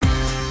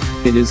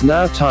It is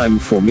now time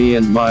for Me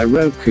and My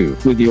Roku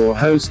with your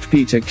host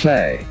Peter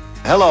Clay.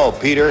 Hello,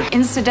 Peter.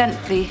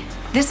 Incidentally,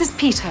 this is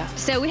Peter.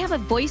 So we have a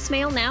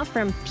voicemail now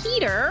from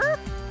Peter.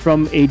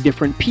 From a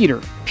different Peter.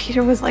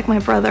 Peter was like my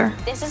brother.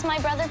 This is my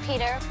brother,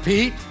 Peter.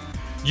 Pete,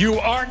 you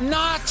are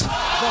not.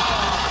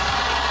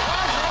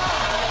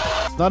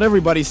 Not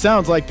everybody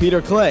sounds like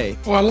Peter Clay.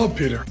 Oh, I love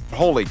Peter.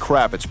 Holy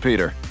crap, it's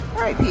Peter.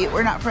 All right, Pete,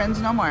 we're not friends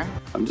no more.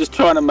 I'm just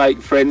trying to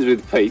make friends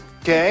with Pete.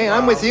 Okay,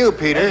 I'm with you,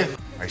 Peter.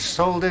 I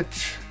sold it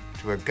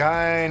to a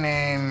guy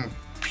named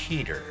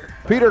Peter.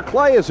 Peter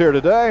Clay is here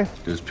today.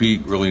 Does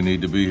Pete really need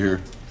to be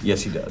here?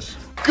 Yes, he does.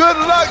 Good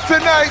luck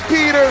tonight,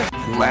 Peter!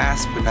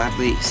 Last but not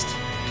least,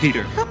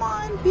 Peter. Come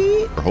on,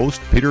 Pete. Our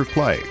host, Peter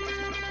Clay.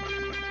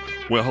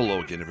 Well, hello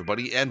again,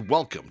 everybody, and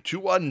welcome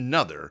to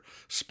another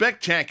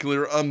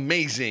spectacular,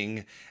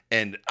 amazing,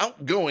 and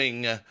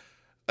outgoing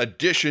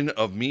edition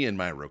of Me and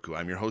My Roku.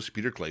 I'm your host,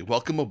 Peter Clay.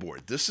 Welcome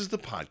aboard. This is the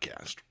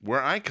podcast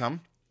where I come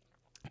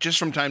just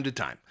from time to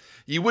time.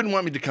 You wouldn't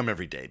want me to come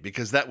every day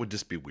because that would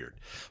just be weird.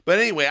 But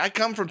anyway, I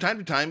come from time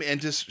to time and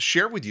just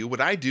share with you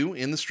what I do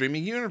in the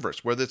streaming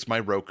universe, whether it's my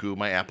Roku,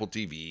 my Apple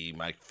TV,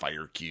 my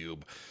Fire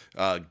Cube,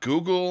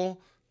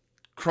 Google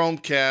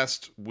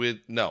Chromecast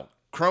with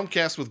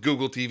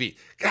Google TV.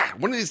 God,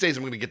 one of these days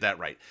I'm going to get that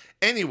right.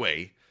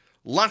 Anyway,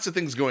 lots of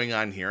things going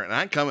on here, and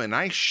I come and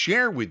I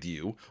share with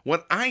you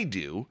what I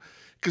do,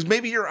 because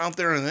maybe you're out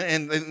there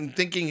and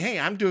thinking, hey,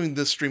 I'm doing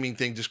this streaming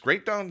thing just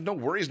great. No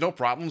worries, no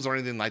problems or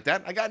anything like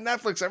that. I got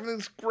Netflix,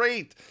 everything's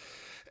great.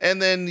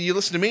 And then you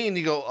listen to me and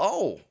you go,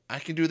 oh, I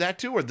can do that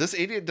too, or this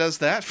idiot does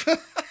that.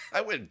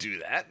 I wouldn't do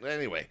that.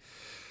 Anyway,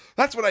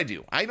 that's what I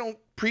do. I don't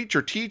preach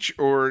or teach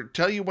or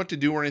tell you what to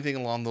do or anything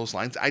along those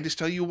lines. I just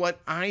tell you what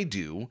I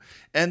do,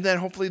 and then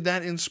hopefully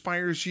that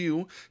inspires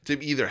you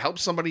to either help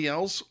somebody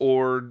else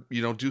or,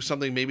 do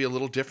something maybe a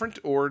little different,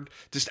 or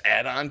just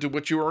add on to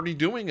what you're already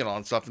doing and all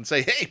that stuff and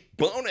say, hey,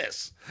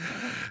 bonus.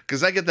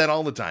 Because I get that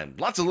all the time.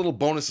 Lots of little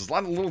bonuses, a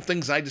lot of little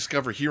things I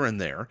discover here and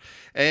there.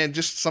 And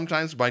just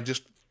sometimes by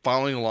just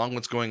following along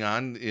what's going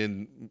on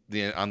on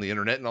the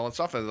internet and all that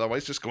stuff, and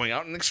otherwise just going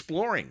out and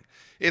exploring.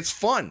 It's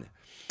fun.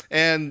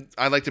 And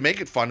I like to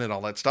make it fun and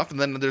all that stuff. And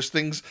then there's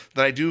things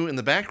that I do in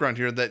the background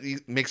here that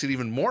makes it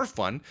even more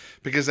fun,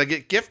 because I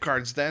get gift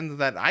cards then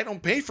that I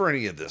don't pay for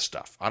any of this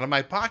stuff out of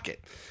my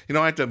pocket.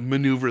 I have to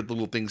maneuver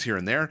little things here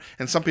and there.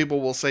 And some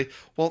people will say,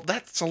 well,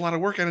 that's a lot of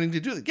work. I don't need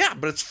to do that. Yeah,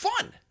 but it's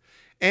fun.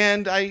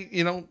 And I,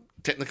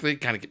 technically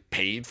kind of get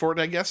paid for it,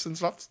 I guess, and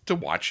stuff to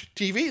watch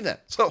TV then.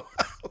 So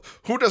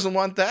who doesn't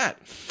want that?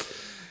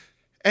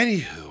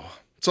 Anywho,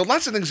 so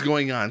lots of things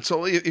going on.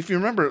 So if you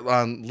remember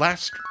on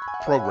last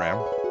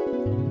program,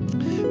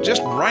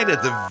 just right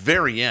at the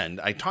very end,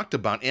 I talked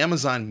about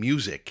Amazon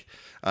Music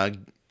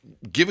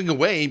giving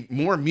away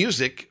more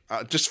music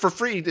just for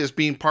free as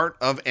being part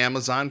of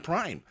Amazon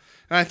Prime.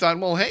 And I thought,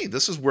 well, hey,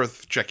 this is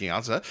worth checking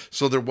out.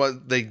 So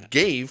they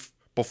gave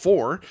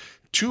before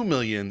 2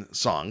 million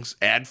songs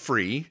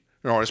ad-free,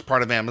 as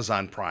part of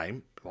Amazon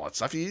Prime. All that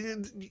stuff,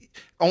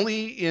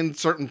 only in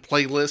certain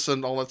playlists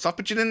and all that stuff,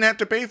 but you didn't have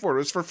to pay for it. It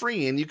was for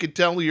free, and you could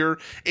tell your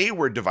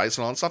A-word device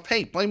and all that stuff,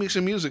 hey, play me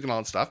some music and all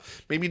that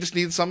stuff. Maybe you just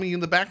need something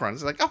in the background.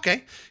 It's like,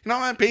 okay, I'm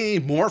not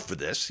paying more for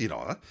this,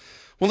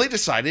 Well, they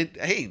decided,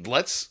 hey,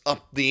 let's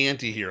up the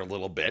ante here a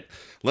little bit.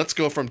 Let's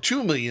go from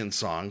 2 million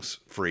songs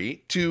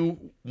free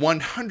to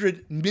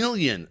 100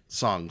 million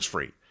songs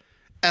free.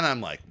 And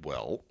I'm like,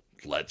 well,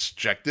 let's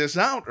check this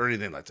out, or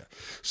anything like that.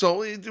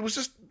 So it was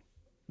just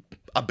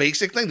a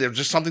basic thing. There's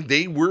just something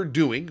they were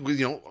doing.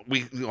 We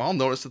all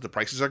noticed that the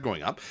prices are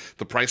going up.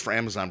 The price for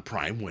Amazon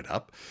Prime went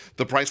up.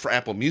 The price for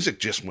Apple Music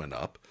just went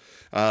up.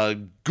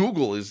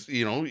 Google is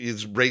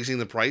raising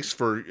the price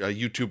for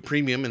YouTube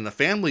Premium and the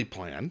family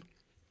plan,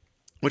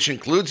 which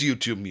includes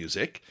YouTube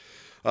Music.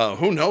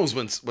 Who knows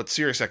what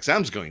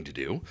SiriusXM is going to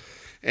do,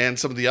 and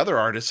some of the other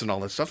artists and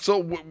all that stuff.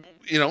 So,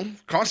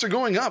 costs are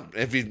going up.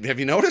 Have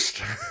you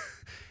noticed?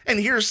 And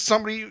here's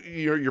somebody,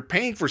 you're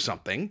paying for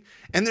something,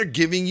 and they're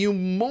giving you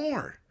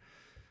more.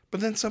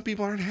 But then some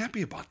people aren't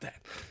happy about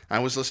that. I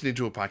was listening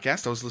to a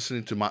podcast. I was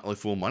listening to Motley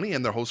Fool Money,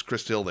 and their host,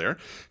 Chris Hill, there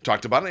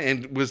talked about it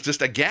and was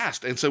just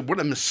aghast and said, what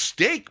a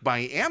mistake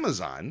by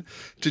Amazon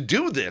to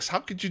do this. How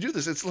could you do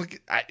this? It's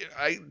like,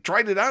 I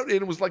tried it out,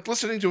 and it was like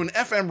listening to an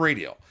FM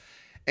radio.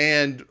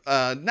 And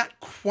not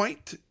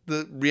quite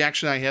the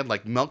reaction I had,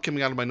 like milk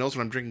coming out of my nose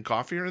when I'm drinking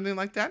coffee or anything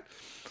like that.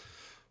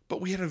 But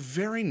we had a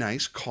very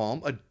nice,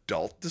 calm,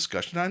 adult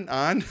discussion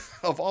on,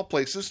 of all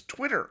places,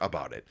 Twitter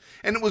about it.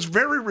 And it was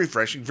very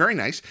refreshing, very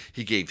nice.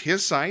 He gave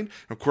his side.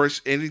 Of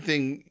course,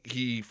 anything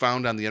he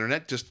found on the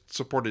internet just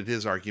supported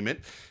his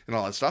argument and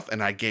all that stuff.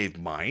 And I gave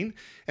mine.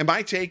 And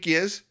my take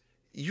is,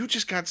 you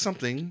just got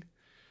something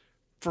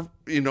for,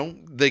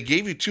 they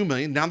gave you 2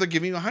 million. Now they're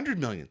giving you 100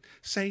 million.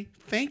 Say,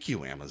 thank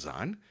you,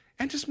 Amazon.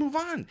 and just move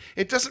on.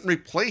 It doesn't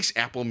replace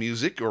Apple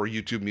Music or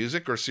YouTube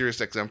Music or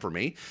SiriusXM for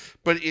me,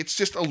 but it's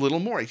just a little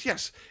more.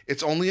 Yes,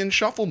 it's only in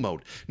shuffle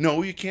mode.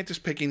 No, you can't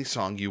just pick any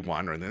song you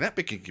want or anything like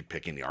that. You can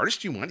pick any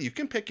artist you want. You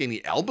can pick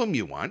any album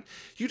you want.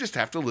 You just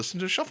have to listen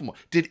to shuffle mode.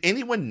 Did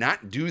anyone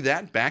not do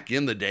that back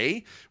in the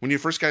day when you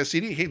first got a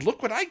CD? Hey,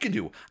 look what I can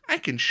do. I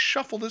can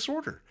shuffle this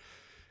order.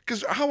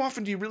 Because how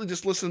often do you really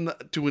just listen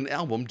to an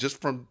album just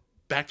from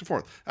back and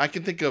forth? I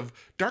can think of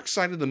Dark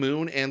Side of the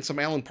Moon and some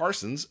Alan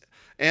Parsons,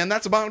 and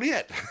that's about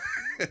it.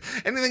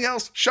 Anything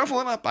else, shuffle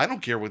it up. I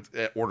don't care what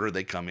order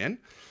they come in.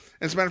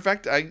 As a matter of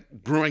fact,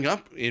 growing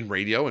up in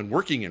radio and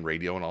working in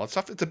radio and all that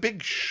stuff, it's a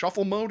big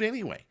shuffle mode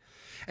anyway.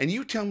 And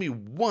you tell me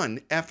one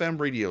FM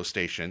radio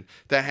station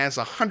that has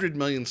 100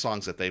 million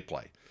songs that they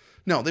play.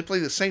 No, they play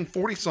the same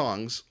 40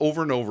 songs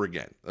over and over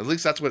again. At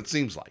least that's what it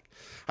seems like.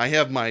 I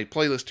have my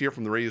playlist here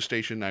from the radio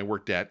station I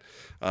worked at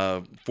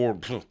for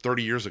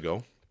 30 years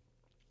ago.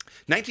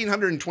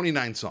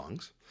 1,929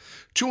 songs.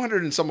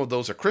 200 and some of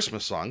those are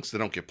Christmas songs. They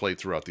don't get played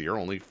throughout the year,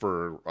 only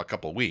for a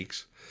couple of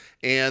weeks.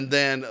 And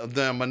then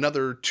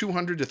another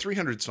 200 to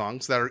 300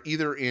 songs that are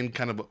either in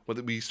kind of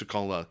what we used to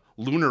call a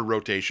lunar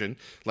rotation,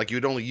 like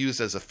you'd only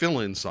use as a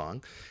fill-in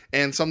song,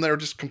 and some that are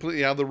just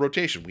completely out of the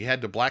rotation. We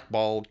had to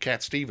blackball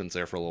Cat Stevens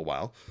there for a little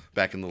while,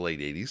 back in the late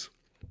 80s,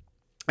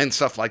 and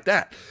stuff like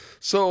that.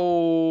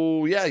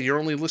 So, yeah, you're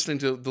only listening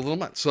to the little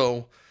month.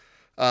 So,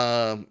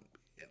 I'm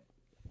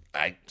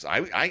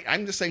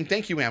just saying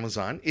thank you,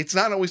 Amazon. It's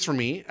not always for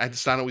me.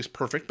 It's not always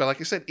perfect. But like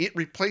I said, it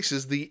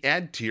replaces the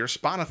ad tier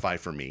Spotify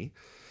for me.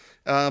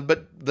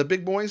 But the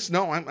big boys,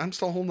 no, I'm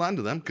still holding on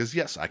to them because,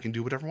 yes, I can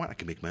do whatever I want. I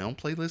can make my own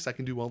playlist. I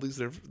can do all these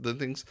the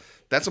things.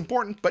 That's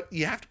important, but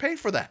you have to pay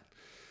for that.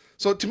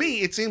 So to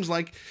me, it seems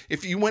like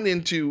if you went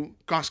into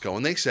Costco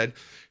and they said,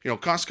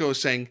 Costco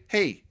is saying,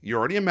 hey, you're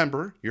already a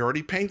member. You're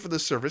already paying for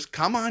this service.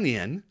 Come on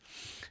in.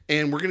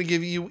 And we're going to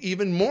give you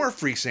even more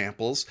free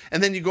samples.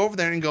 And then you go over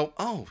there and go,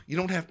 oh, you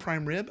don't have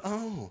prime rib?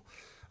 Oh,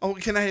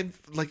 can I have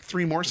like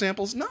 3 more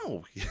samples?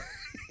 No, you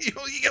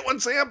get 1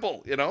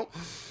 sample,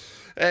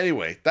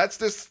 Anyway, that's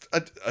just,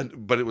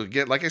 but it would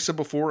get, like I said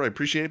before, I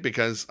appreciate it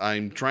because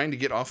I'm trying to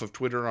get off of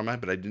Twitter on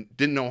but I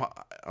didn't know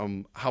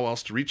how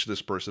else to reach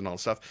this person and all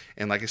stuff.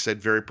 And like I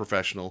said, very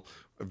professional,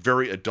 a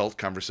very adult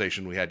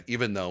conversation we had,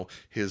 even though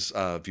his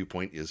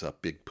viewpoint is a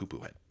big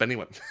poo-poo head. But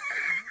anyway,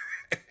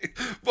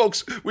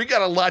 folks, we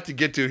got a lot to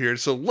get to here,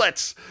 so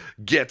let's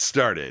get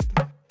started.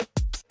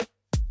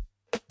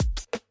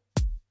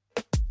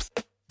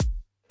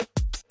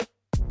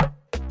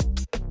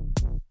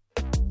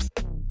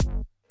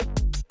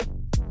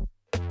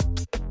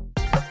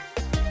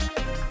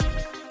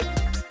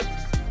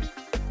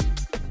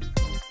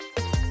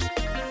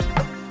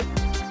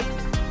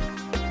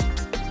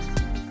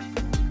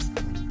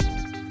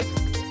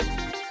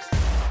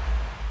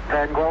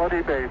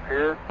 Tranquility Base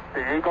here.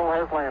 The Eagle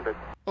has landed.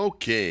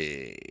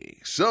 Okay,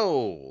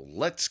 so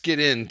let's get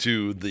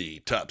into the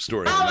top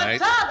story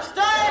tonight.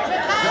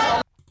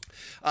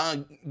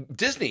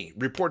 Disney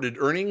reported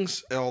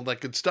earnings, all that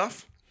good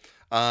stuff.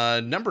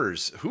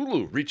 Numbers,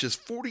 Hulu reaches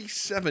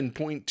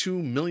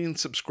 47.2 million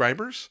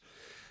subscribers.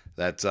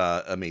 That's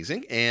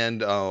amazing.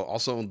 And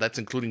also that's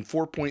including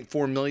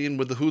 4.4 million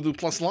with the Hulu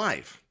Plus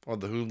Live. Or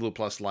the Hulu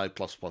Plus Live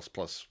plus, whatever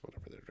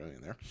they're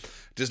doing there.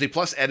 Disney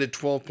Plus added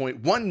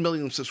 12.1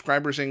 million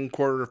subscribers in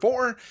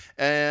Q4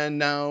 and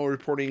now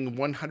reporting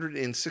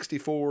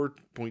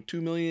 164.2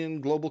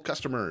 million global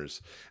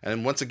customers.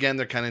 And once again,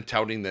 they're kind of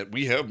touting that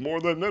we have more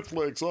than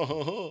Netflix.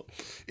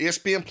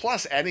 ESPN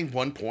Plus adding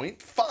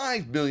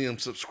 1.5 million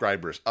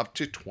subscribers, up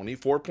to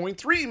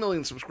 24.3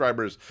 million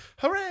subscribers.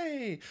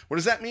 Hooray! What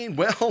does that mean?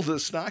 Well, the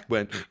stock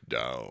went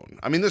down.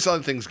 I mean, there's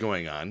other things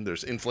going on.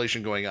 There's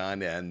inflation going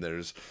on, and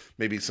there's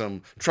maybe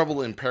some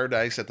trouble in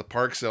paradise at the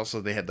parks. Also,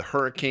 they had the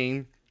hurricane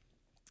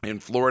in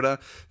Florida.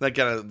 That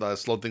kind of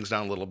slowed things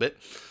down a little bit.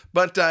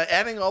 But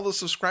adding all the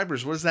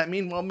subscribers, what does that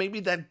mean? Well, maybe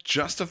that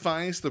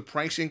justifies the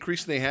price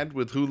increase they had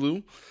with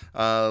Hulu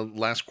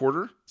last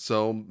quarter.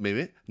 So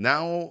maybe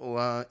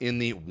now in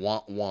the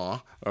wah-wah,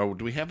 or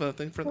do we have a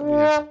thing for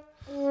that?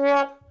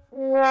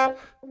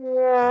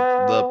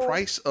 The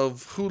price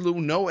of Hulu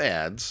no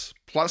ads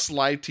plus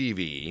live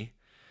TV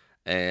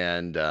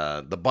and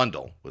the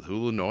bundle with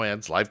Hulu no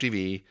ads, live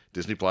TV,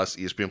 Disney Plus,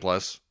 ESPN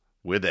Plus,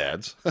 with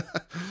ads,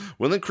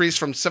 will increase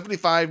from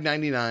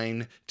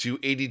 $75.99 to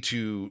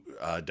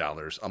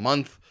 $82 a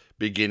month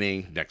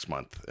beginning next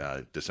month,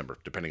 December,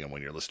 depending on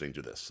when you're listening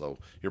to this. So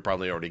you're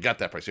probably already got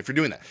that price if you're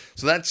doing that.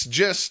 So that's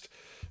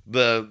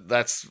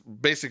that's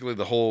basically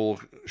the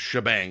whole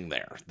shebang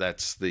there.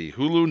 That's the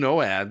Hulu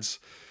no ads,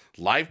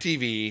 live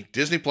TV,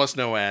 Disney Plus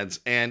no ads,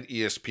 and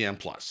ESPN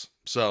Plus.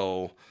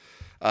 So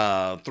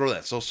throw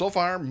that. So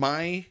far,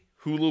 my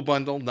Hulu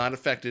bundle not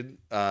affected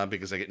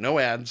because I get no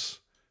ads,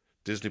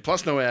 Disney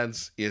Plus no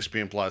ads,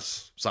 ESPN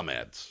Plus some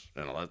ads.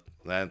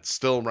 That's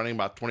still running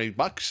about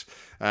 $20.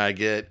 I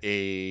get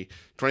a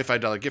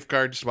 $25 gift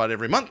card just about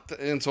every month,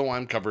 and so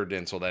I'm covered,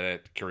 and so that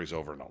it carries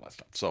over and all that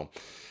stuff. So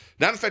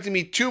not affecting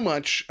me too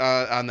much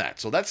on that.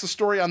 So that's the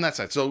story on that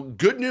side. So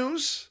good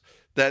news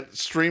that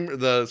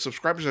the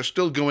subscribers are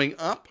still going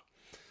up,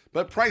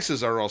 but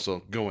prices are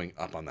also going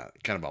up on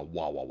that. Kind of a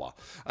wah.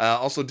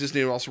 Also,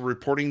 Disney are also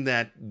reporting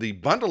that the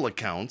bundle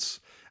accounts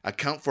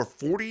account for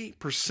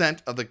 40%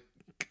 of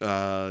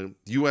the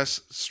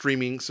U.S.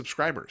 streaming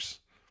subscribers.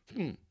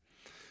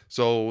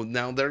 So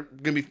now they're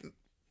going to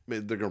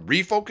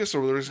refocus,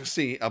 or they're going to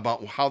see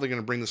about how they're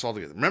going to bring this all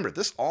together. Remember,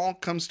 this all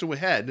comes to a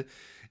head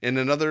in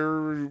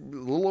another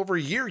little over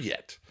a year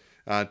yet.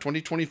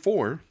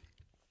 2024.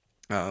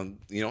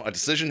 A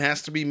decision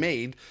has to be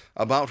made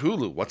about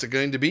Hulu. What's it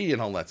going to be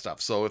and all that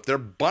stuff. So if they're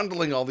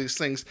bundling all these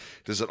things,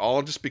 does it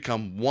all just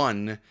become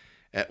one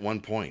at one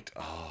point?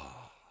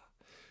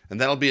 And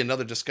that'll be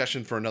another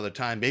discussion for another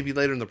time, maybe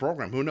later in the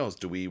program. Who knows?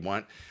 Do we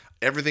want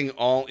everything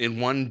all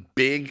in one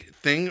big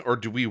thing, or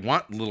do we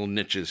want little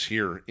niches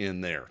here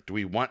and there? Do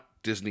we want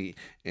Disney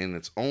in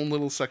its own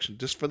little section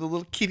just for the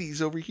little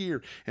kiddies over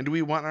here? And do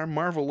we want our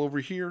Marvel over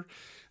here?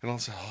 And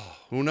also,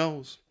 who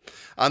knows?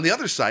 On the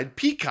other side,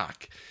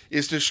 Peacock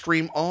is to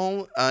stream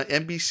all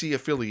NBC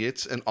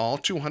affiliates in all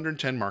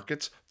 210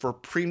 markets for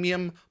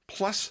Premium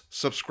Plus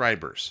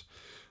subscribers.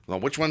 Well,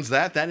 which one's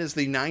that? That is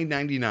the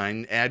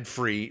 $9.99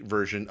 ad-free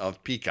version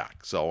of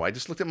Peacock. So I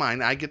just looked at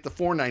mine. I get the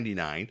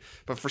 $4.99,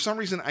 but for some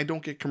reason I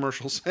don't get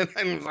commercials. And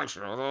I'm like,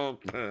 shut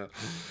up.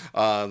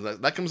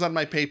 That comes out of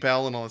my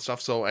PayPal and all that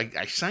stuff. So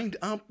I signed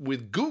up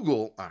with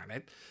Google on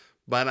it,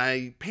 but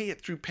I pay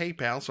it through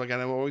PayPal. So I got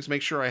to always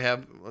make sure I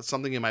have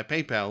something in my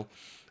PayPal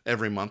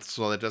every month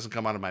so that doesn't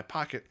come out of my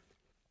pocket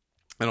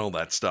and all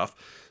that stuff.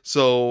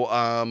 So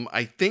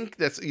I think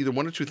that's either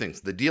one or two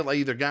things. The deal I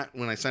either got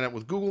when I signed up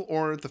with Google,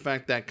 or the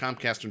fact that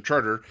Comcast and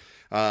Charter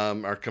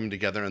are coming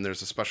together, and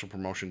there's a special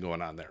promotion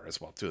going on there as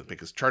well, too,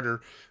 because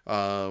Charter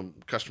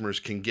customers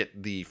can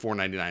get the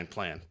 $4.99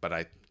 plan, but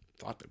I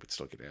thought they would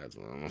still get ads.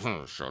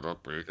 Shut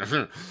up.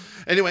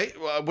 Anyway,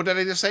 what did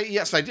I just say?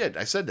 Yes, I did.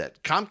 I said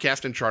that.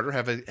 Comcast and Charter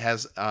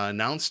has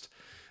announced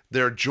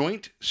their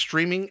joint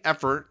streaming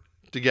effort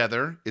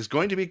together is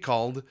going to be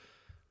called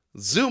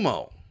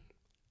Xumo.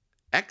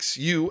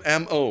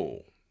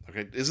 Xumo.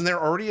 Okay, isn't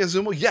there already a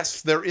Xumo?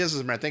 Yes, there is.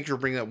 Thank you for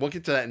bringing that. We'll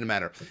get to that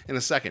in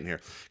a second here.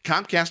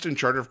 Comcast and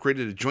Charter have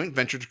created a joint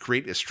venture to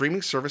create a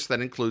streaming service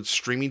that includes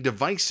streaming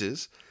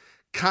devices,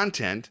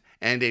 content,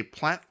 and a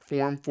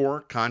platform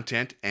for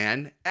content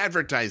and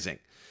advertising.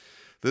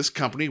 This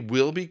company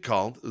will be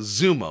called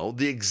Xumo.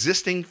 The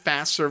existing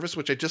FAST service,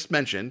 which I just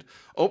mentioned,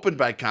 opened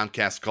by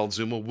Comcast, called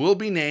Xumo, will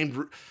be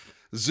named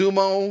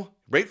Xumo.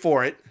 Wait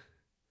for it.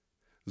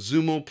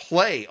 Xumo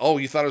Play. Oh,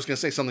 you thought I was going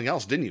to say something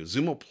else, didn't you?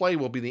 Xumo Play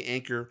will be the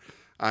anchor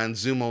on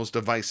Xumo's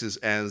devices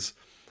as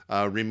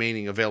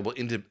remaining available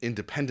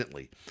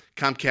independently.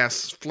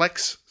 Comcast's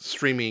Flex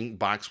streaming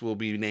box will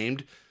be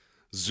named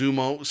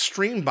Xumo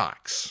Stream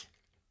Box.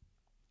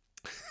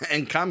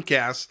 And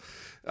Comcast's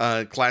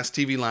Class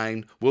TV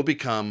line will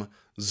become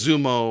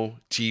Xumo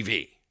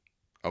TV.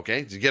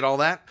 Okay, did you get all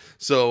that?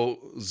 So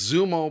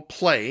Xumo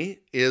Play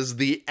is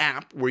the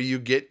app where you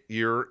get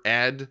your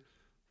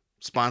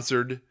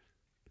ad-sponsored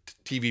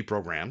TV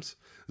programs.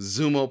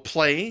 Xumo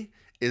Play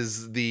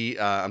is the,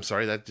 I'm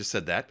sorry, that just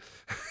said that.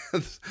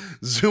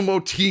 Xumo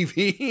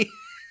TV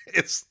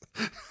is,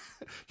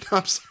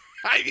 I'm sorry,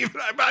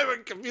 I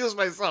confused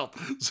myself.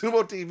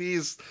 Xumo TV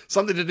is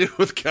something to do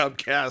with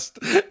Comcast,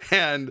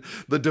 and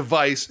the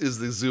device is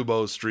the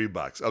Xumo Stream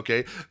Box,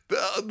 okay?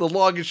 The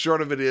long and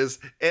short of it is,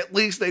 at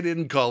least they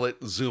didn't call it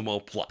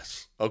Xumo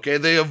Plus, okay?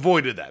 They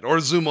avoided that, or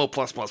Xumo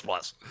Plus Plus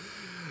Plus.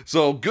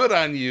 So good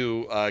on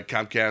you,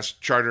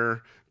 Comcast,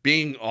 Charter,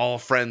 being all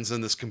friends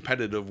in this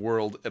competitive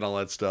world and all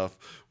that stuff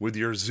with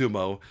your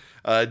Xumo.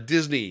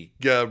 Disney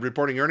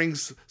reporting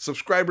earnings.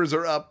 Subscribers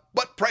are up,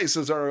 but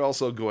prices are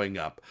also going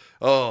up.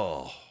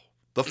 Oh,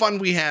 the fun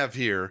we have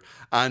here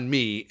on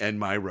Me and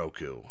My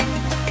Roku.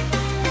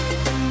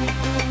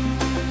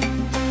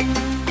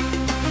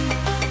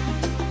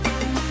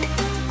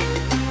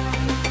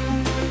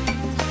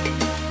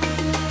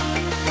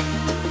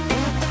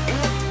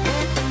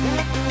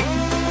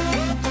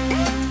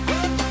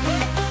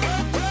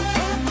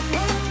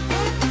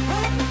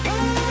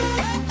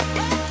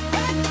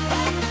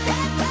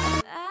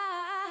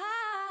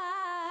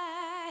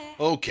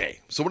 Okay,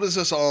 so what is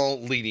this all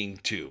leading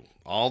to?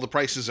 All the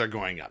prices are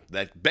going up.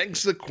 That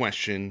begs the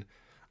question,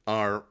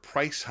 are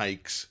price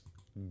hikes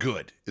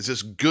good? Is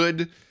this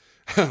good?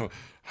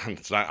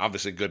 It's not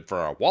obviously good for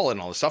our wallet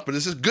and all this stuff, but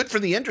is this good for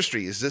the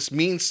industry? Does this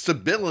mean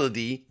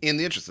stability in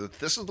the industry? That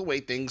this is the way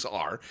things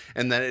are,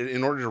 and that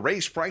in order to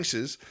raise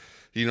prices,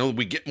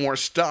 we get more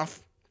stuff,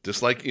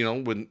 just like,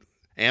 when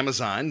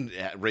Amazon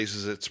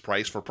raises its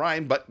price for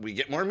Prime, but we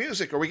get more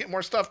music, or we get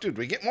more stuff, dude.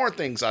 We get more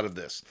things out of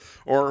this,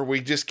 or are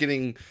we just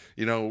getting,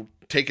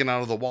 taken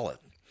out of the wallet?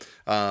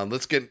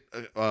 Let's get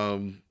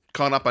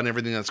caught up on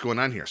everything that's going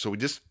on here. So we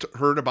just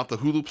heard about the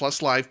Hulu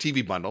Plus Live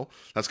TV bundle.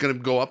 That's going to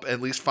go up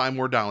at least $5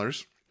 more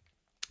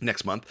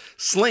next month.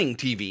 Sling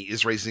TV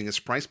is raising its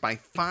price by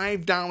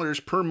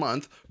 $5 per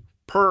month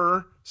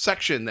per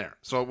section there.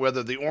 So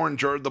whether the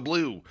orange or the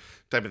blue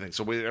type of thing.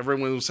 So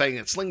everyone was saying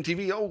it's Sling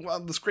TV, oh, wow,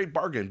 this great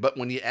bargain. But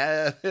when you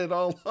add it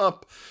all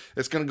up,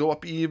 it's going to go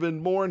up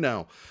even more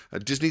now.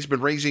 Disney's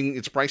been raising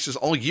its prices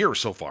all year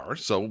so far.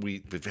 So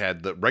we've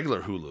had the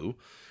regular Hulu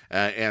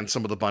and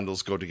some of the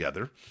bundles go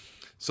together.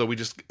 So we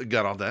just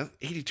got all that.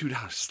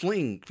 $82.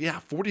 Sling, yeah,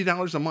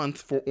 $40 a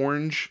month for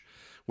orange,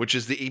 which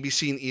is the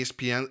ABC and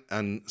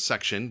ESPN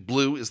section.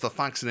 Blue is the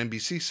Fox and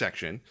NBC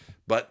section.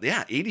 But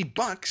yeah,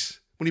 $80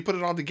 when you put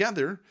it all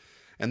together.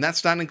 And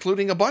that's not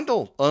including a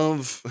bundle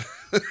of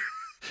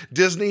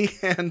Disney.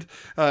 And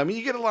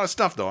you get a lot of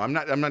stuff, though. I'm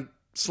not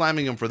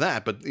slamming them for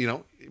that. But,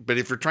 but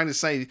if you're trying to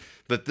say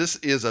that this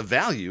is a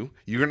value,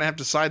 you're going to have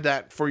to decide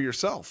that for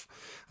yourself.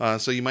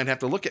 So you might have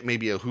to look at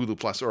maybe a Hulu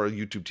Plus or a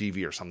YouTube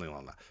TV or something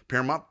like that.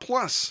 Paramount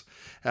Plus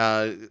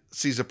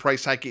sees a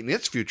price hike in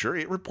its future.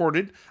 It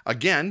reported,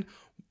 again,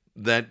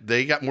 that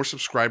they got more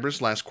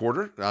subscribers last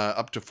quarter,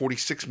 up to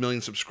 46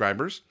 million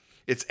subscribers.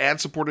 Its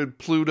ad-supported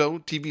Pluto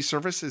TV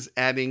service is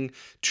adding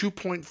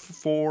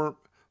 2.4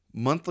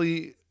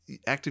 monthly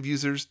active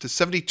users to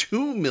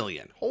 72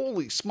 million.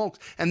 Holy smokes.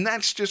 And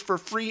that's just for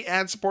free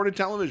ad-supported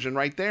television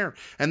right there.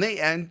 And they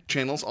add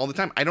channels all the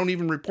time. I don't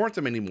even report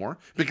them anymore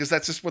because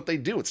that's just what they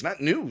do. It's not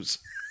news.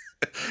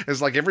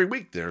 It's like every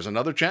week, there's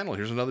another channel.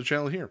 Here's another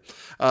channel here.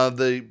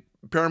 The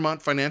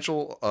Paramount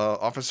financial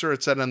officer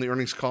had said on the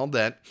earnings call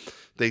that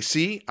they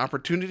see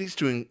opportunities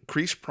to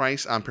increase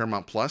price on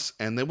Paramount Plus,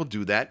 and they will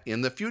do that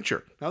in the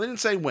future. Now, they didn't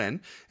say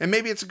when, and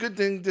maybe it's a good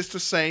thing just to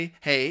say,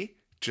 hey,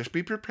 just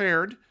be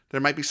prepared.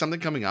 There might be something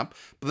coming up,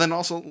 but then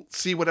also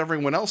see what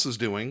everyone else is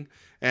doing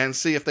and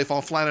see if they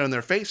fall flat on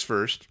their face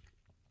first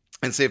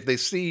and see if they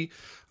see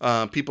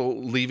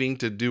people leaving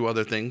to do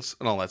other things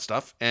and all that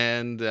stuff.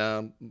 And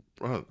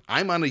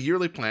I'm on a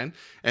yearly plan,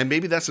 and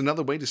maybe that's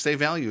another way to stay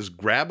value is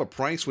grab a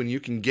price when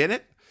you can get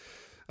it,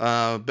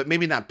 but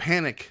maybe not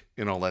panic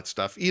and all that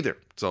stuff either.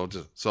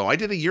 So I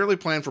did a yearly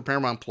plan for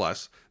Paramount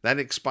Plus. That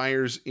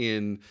expires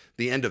in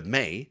the end of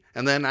May,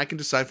 and then I can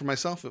decide for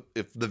myself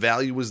if the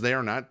value was there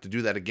or not to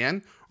do that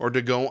again or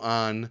to go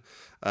on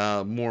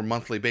more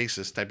monthly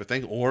basis type of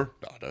thing or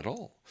not at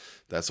all.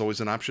 That's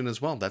always an option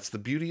as well. That's the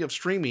beauty of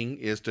streaming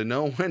is to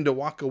know when to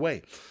walk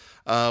away.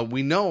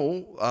 We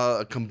know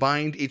a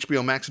combined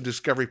HBO Max and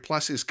Discovery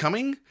Plus is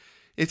coming.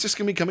 It's just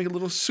going to be coming a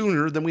little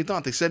sooner than we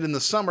thought. They said in the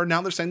summer.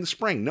 Now they're saying the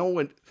spring.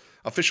 No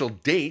official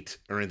date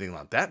or anything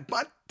like that.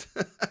 But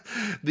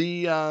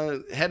the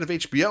head of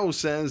HBO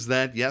says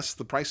that, yes,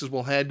 the prices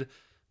will head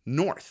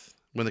north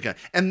when they come.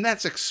 And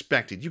that's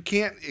expected. You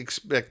can't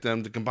expect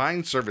them to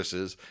combine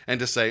services and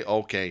to say,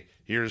 okay,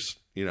 here's,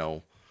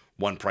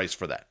 one price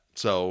for that.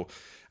 So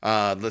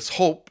let's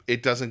hope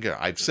it doesn't go.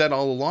 I've said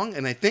all along,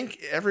 and I think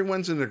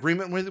everyone's in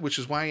agreement with it, which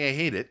is why I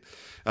hate it,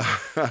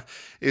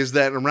 is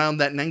that around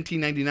that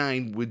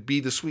 $19.99 would be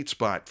the sweet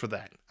spot for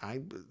that.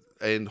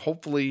 And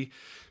hopefully,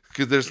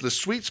 because there's the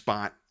sweet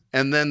spot,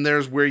 and then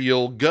there's where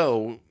you'll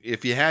go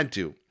if you had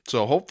to.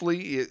 So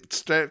hopefully it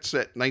starts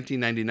at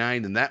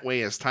 $19.99, and that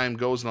way as time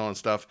goes and all that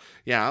stuff,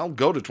 yeah, I'll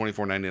go to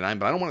 $24.99,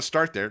 but I don't want to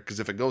start there, because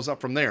if it goes up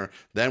from there,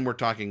 then we're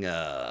talking,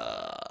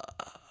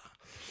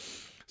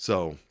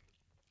 So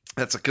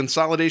that's a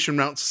consolidation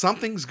route.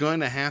 Something's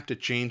going to have to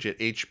change at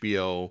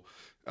HBO,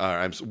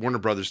 Warner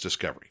Brothers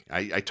Discovery.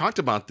 I talked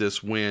about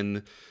this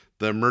when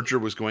the merger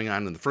was going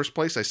on in the first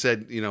place. I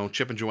said,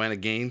 Chip and Joanna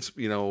Gaines,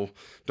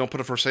 don't put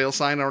a for sale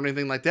sign or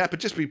anything like that, but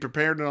just be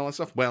prepared and all that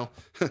stuff. Well,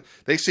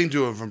 they seem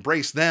to have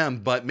embraced them,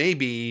 but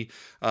maybe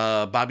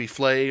Bobby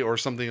Flay or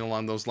something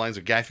along those lines,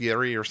 or Guy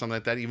Fieri or something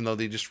like that, even though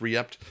they just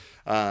re-upped,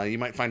 you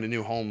might find a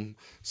new home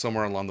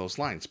somewhere along those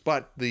lines.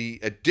 But the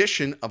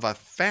addition of a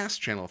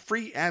FAST channel,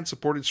 free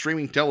ad-supported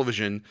streaming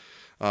television,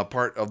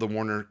 part of the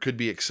Warner could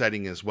be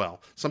exciting as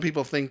well. Some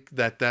people think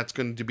that that's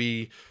going to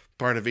be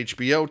part of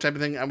HBO type of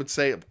thing. I would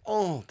say of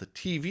all the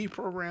TV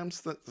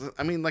programs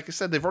like I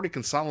said, they've already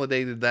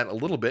consolidated that a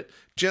little bit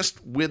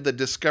just with the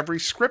Discovery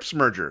Scripps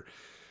merger.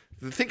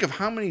 Think of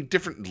how many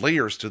different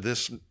layers to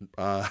this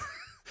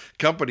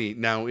company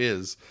now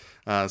is.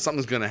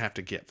 Something's going to have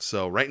to give.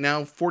 So right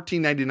now,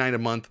 $14.99 a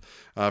month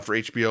for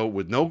HBO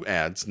with no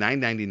ads,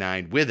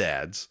 $9.99 with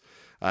ads.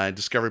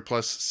 Discovery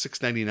Plus,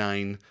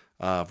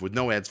 $6.99 with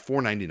no ads,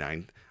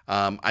 $4.99.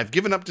 I've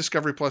given up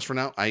Discovery Plus for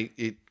now. I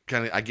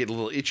get a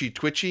little itchy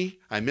twitchy.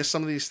 I miss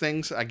some of these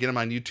things. I get them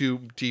on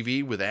YouTube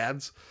TV with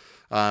ads.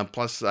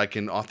 Plus, I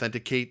can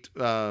authenticate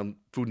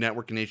Food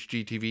Network and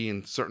HGTV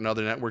and certain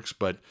other networks,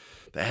 but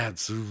the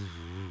ads.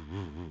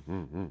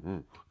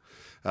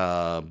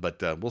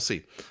 But we'll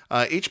see.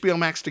 HBO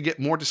Max to get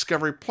more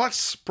Discovery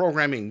Plus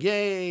programming.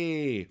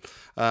 Yay!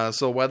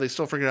 So while they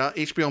still figure it out,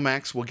 HBO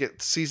Max will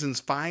get seasons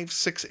 5,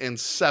 6, and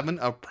 7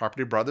 of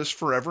Property Brothers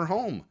Forever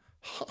Home.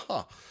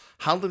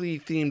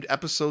 Holiday-themed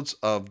episodes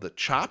of The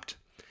Chopped,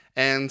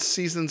 and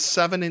seasons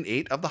 7 and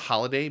 8 of the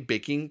Holiday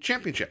Baking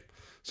Championship.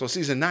 So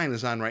season 9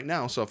 is on right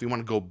now. So if you want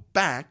to go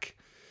back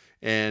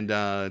and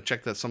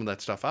check some of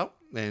that stuff out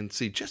and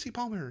see Jesse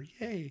Palmer,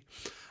 yay!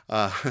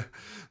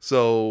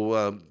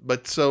 So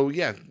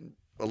yeah,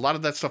 a lot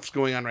of that stuff's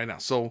going on right now.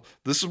 So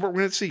this is what we're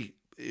going to see.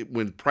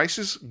 when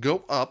prices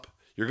go up,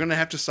 you're going to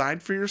have to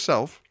decide for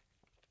yourself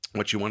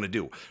what you want to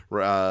do.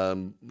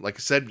 Like I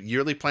said,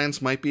 yearly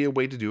plans might be a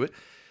way to do it.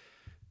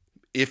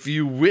 If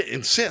you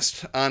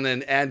insist on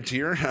an ad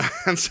tier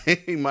on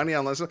saving money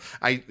on less,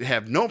 I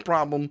have no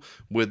problem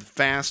with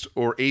FAST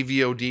or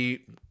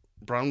AVOD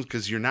problems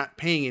because you're not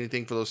paying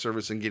anything for those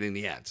services and getting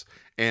the ads.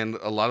 And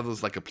a lot of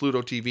those, like a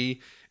Pluto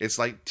TV, it's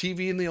like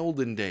TV in the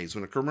olden days.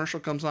 When a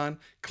commercial comes on,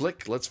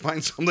 click, let's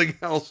find something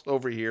else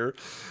over here.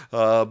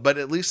 But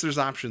at least there's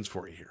options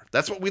for you here.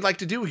 That's what we like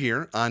to do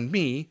here on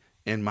Me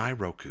and My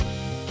Roku.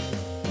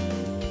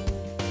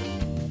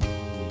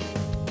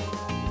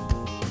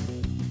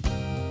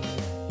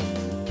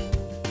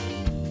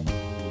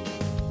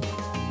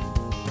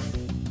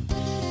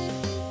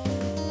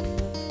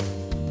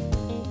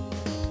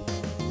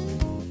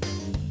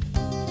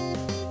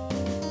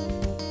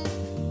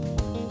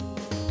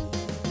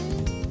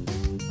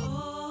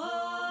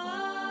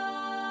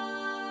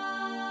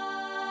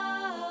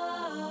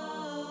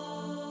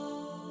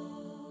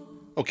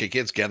 Okay,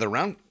 kids, gather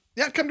around.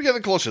 Yeah, come together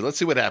closer. Let's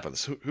see what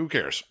happens. Who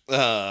cares?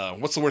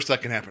 What's the worst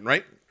that can happen,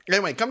 right?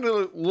 Anyway, come to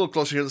a little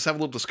closer here. Let's have a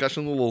little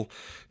discussion, a little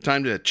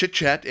time to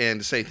chit-chat and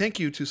to say thank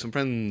you to some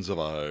friends of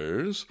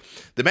ours.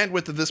 The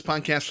bandwidth of this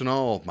podcast and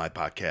all of my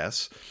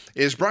podcasts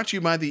is brought to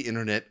you by the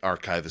Internet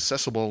Archive,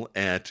 accessible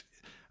at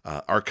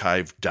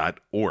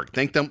archive.org.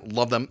 Thank them,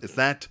 love them. It's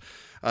that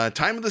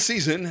time of the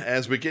season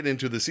as we get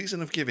into the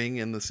season of giving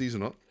and the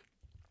season of...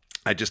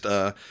 I just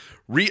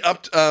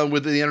re-upped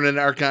with the Internet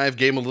Archive,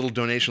 gave them a little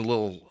donation, a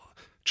little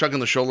chug on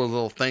the shoulder, a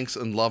little thanks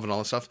and love and all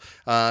that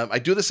stuff. I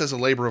do this as a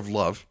labor of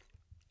love.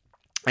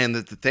 And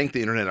to thank the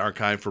Internet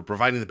Archive for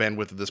providing the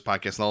bandwidth of this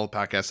podcast and all the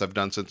podcasts I've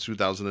done since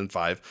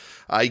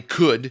 2005. I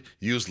could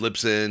use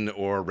Libsyn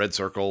or Red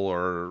Circle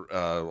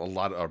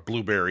or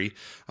Blueberry,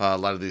 a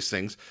lot of these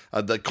things.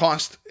 The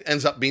cost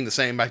ends up being the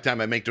same by the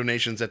time I make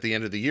donations at the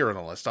end of the year and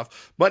all that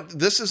stuff. But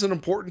this is an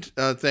important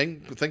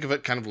thing. Think of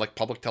it kind of like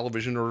public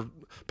television or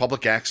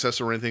public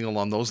access or anything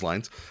along those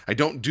lines. I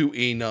don't do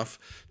enough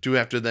to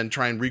have to then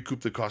try and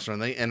recoup the cost or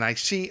anything. And I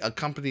see a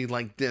company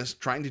like this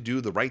trying to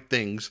do the right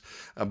things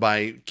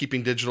by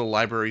keeping digital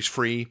libraries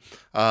free,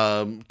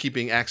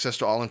 keeping access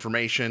to all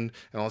information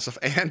and all that stuff,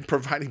 and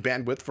providing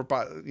bandwidth for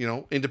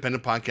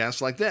independent podcasts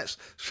like this.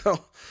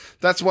 So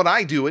that's what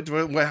I do.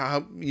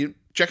 You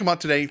check them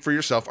out today for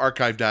yourself,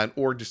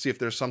 archive.org, to see if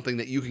there's something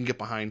that you can get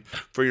behind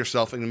for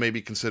yourself and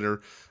maybe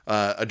consider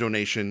a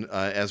donation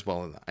as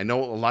well. I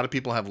know a lot of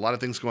people have a lot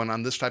of things going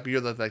on this type of year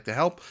that like to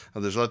help.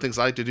 There's other things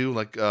I like to do,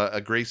 like a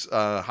Grace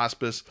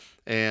Hospice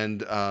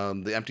and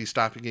the Empty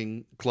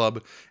Stocking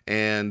Club,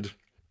 and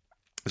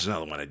there's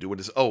another one I do. What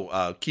is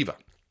Kiva.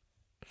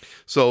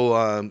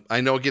 So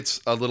I know it gets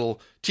a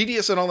little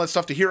tedious and all that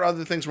stuff to hear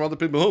other things from other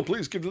people. Oh,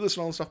 please give to this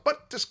and all that stuff.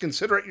 But just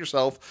consider it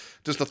yourself,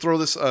 just to throw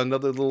this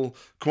another little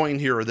coin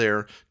here or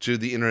there to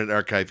the Internet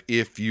Archive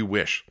if you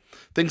wish.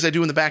 Things I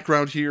do in the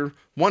background here,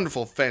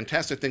 wonderful,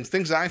 fantastic things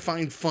that I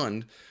find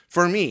fun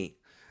for me.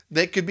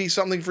 That could be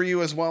something for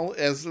you as well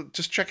as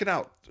just check it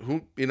out.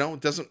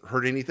 It doesn't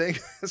hurt anything.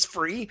 It's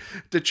free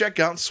to check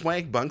out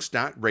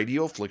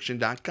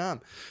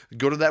swagbunks.radioaffliction.com.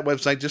 Go to that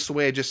website just the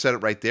way I just said it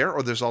right there,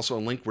 or there's also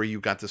a link where you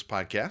got this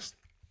podcast.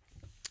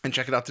 And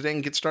check it out today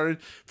and get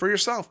started for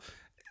yourself.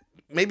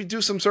 Maybe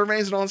do some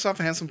surveys and all that stuff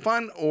and have some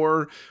fun.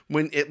 Or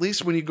when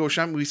you go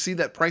shopping, we see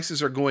that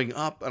prices are going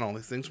up and all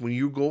these things. When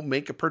you go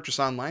make a purchase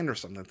online or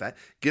something like that,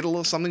 get a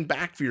little something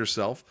back for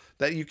yourself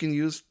that you can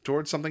use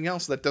towards something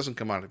else that doesn't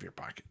come out of your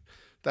pocket.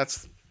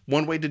 That's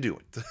one way to do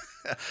it.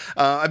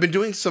 I've been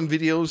doing some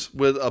videos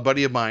with a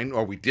buddy of mine,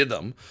 or we did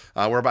them.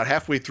 We're about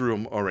halfway through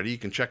them already. You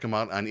can check them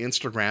out on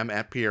Instagram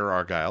at Pierre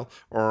Argyle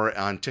or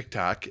on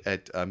TikTok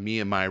at Me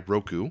and My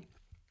Roku.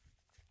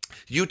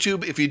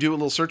 YouTube, if you do a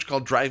little search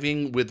called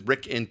Driving with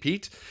Rick and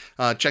Pete,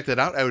 check that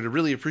out. I would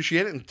really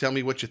appreciate it, and tell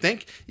me what you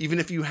think. Even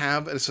if you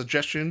have a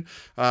suggestion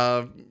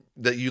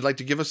that you'd like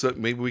to give us that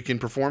maybe we can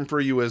perform for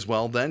you as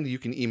well, then you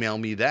can email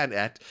me that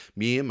at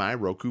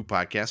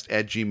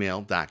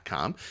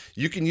meandmyrokupodcast@gmail.com.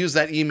 You can use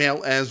that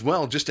email as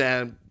well, just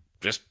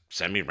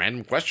send me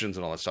random questions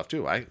and all that stuff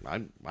too.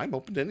 I'm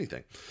open to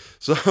anything.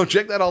 So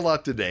check that all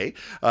out today.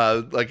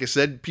 Like I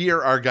said,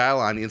 Pierre Argyle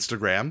on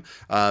Instagram,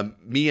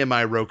 Me and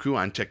My Roku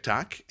on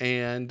TikTok,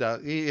 and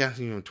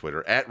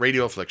Twitter at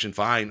Radio Affliction.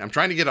 Fine. I'm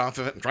trying to get off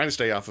of it. I'm trying to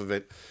stay off of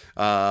it.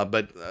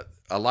 But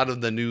a lot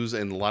of the news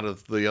and a lot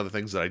of the other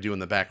things that I do in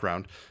the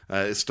background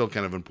is still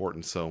kind of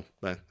important. So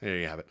there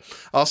you have it.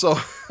 Also,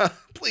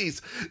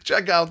 please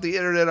check out the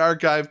Internet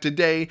Archive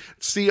today.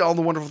 See all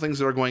the wonderful things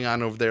that are going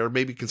on over there.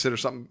 Maybe consider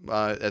something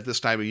at this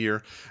time of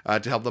year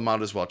to help them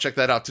out as well. Check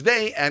that out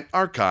today at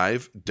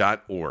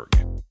archive.org.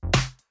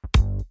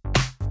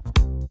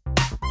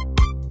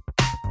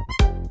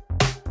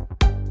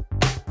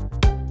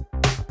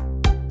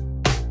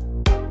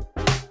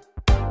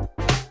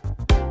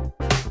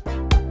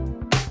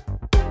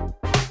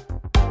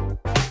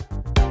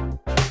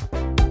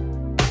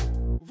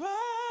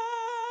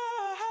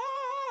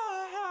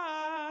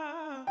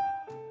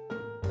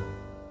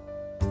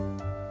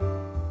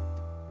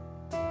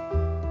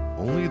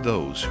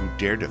 those who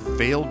dare to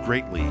fail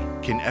greatly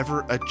can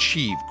ever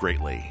achieve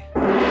greatly.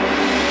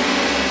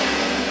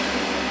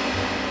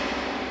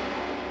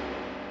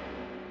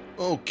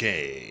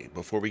 Okay,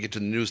 before we get to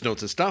the news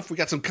notes and stuff, we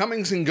got some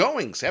comings and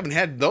goings. Haven't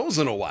had those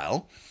in a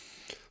while.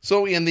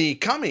 So in the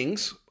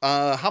comings,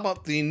 how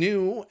about the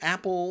new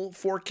Apple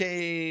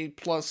 4K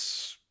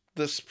plus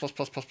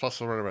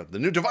or whatever, the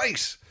new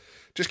device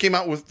just came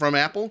out from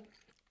Apple.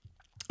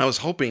 I was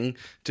hoping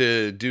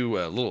to do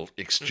a little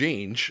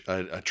exchange,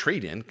 a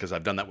trade-in, because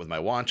I've done that with my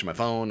watch and my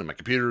phone and my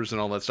computers and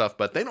all that stuff,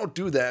 but they don't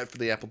do that for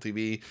the Apple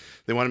TV.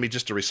 They wanted me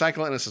just to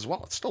recycle it, and I says,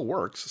 well, it still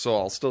works, so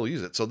I'll still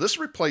use it. So this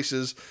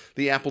replaces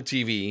the Apple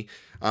TV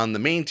on the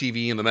main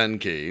TV in the men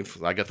cave.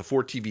 I got the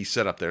 4 TV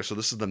set up there, so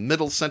this is the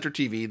middle center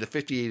TV, the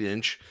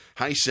 58-inch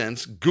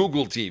Hisense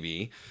Google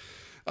TV,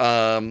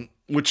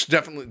 which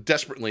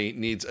desperately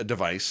needs a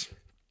device.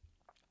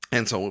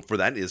 And so for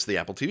that is the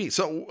Apple TV.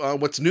 So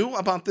what's new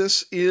about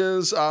this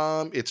is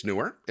it's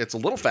newer. It's a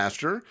little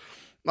faster.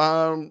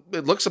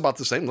 It looks about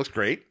the same. Looks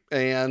great.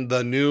 And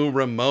the new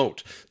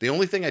remote. The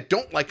only thing I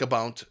don't like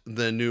about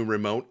the new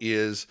remote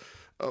is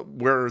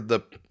where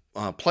the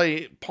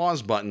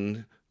pause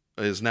button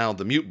is now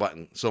the mute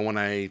button. So when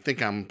I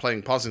think I'm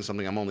pausing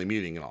something, I'm only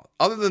muting it all.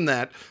 Other than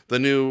that, the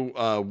new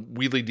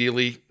wheelie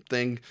dealy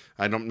thing,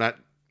 I'm not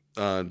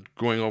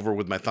going over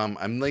with my thumb,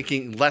 I'm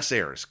making less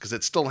errors because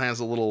it still has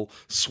a little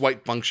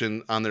swipe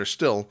function on there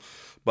still.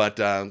 But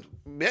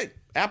hey,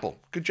 Apple,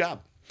 good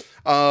job.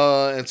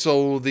 And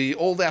so the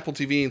old Apple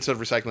TV, instead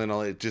of recycling all,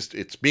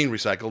 it's being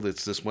recycled.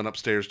 It's just went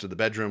upstairs to the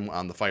bedroom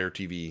on the Fire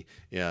TV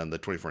and the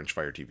 24-inch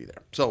Fire TV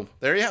there. So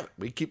there you have it.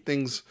 We keep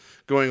things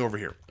going over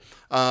here.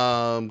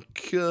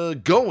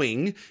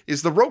 Going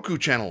is the Roku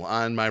channel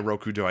on my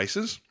Roku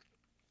devices.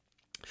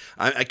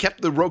 I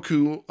kept the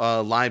Roku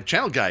Live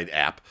Channel Guide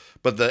app,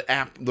 but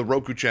the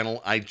Roku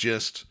channel, I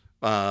took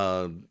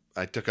out.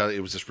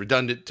 It was just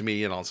redundant to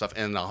me and all that stuff,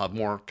 and I'll have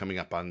more coming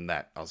up on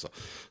that also.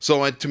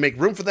 So to make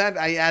room for that,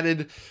 I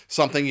added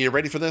something. You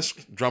ready for this?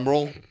 Drum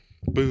roll.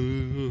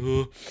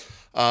 Boo.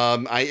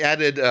 I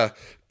added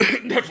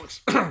Netflix.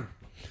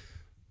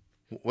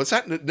 What's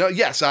that? No,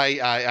 yes, I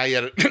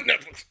added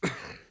Netflix.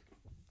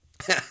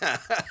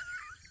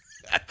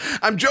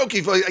 I'm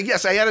joking.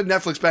 Yes, I added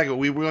Netflix back.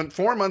 We went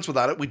 4 months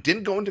without it. We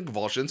didn't go into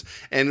convulsions,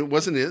 and it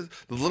wasn't it.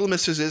 The little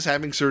missus is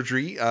having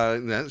surgery.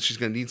 She's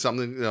going to need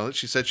something.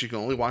 She said she can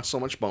only watch so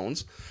much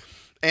Bones.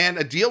 And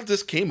a deal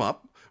just came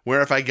up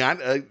where if I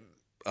got a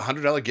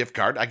 $100 gift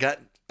card, I got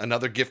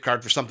another gift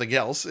card for something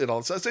else. It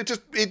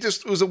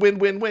was a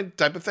win-win-win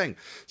type of thing.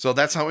 So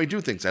that's how I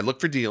do things. I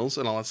look for deals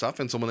and all that stuff.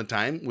 And so when the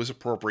time was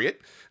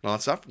appropriate and all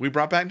that stuff, we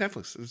brought back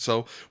Netflix.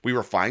 So we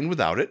were fine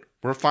without it.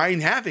 We're fine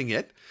having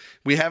it.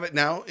 We have it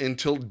now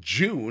until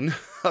June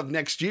of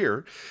next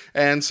year.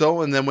 And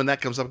then when that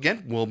comes up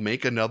again, we'll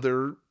make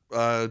another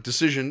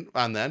decision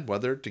on that,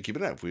 whether to keep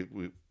it up.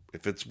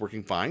 If it's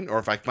working fine, or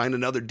if I find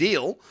another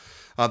deal.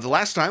 The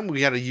last time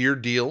we had a year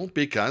deal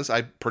because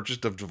I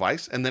purchased a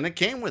device and then it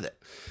came with it.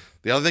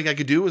 The other thing I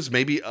could do is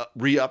maybe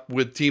re-up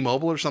with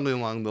T-Mobile or something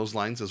along those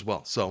lines as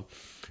well. So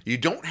you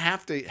don't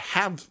have to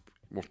have,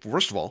 well,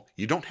 first of all,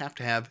 you don't have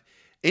to have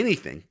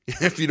anything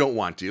if you don't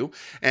want to,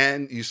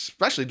 and you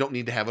especially don't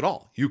need to have it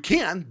all. You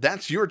can,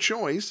 that's your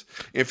choice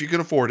if you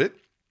can afford it,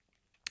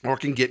 or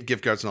can get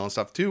gift cards and all that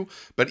stuff too.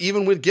 But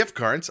even with gift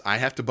cards, I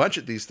have to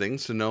budget these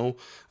things to know,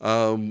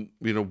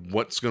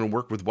 what's going to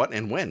work with what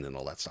and when and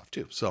all that stuff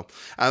too. So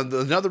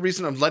another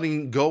reason I'm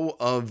letting go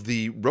of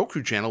the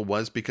Roku channel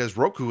was because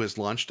Roku has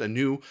launched a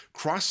new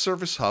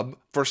cross-service hub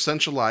for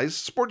centralized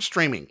sports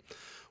streaming.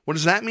 What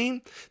does that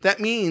mean?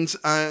 That means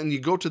you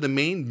go to the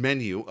main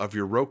menu of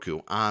your Roku.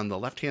 On the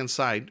left-hand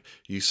side,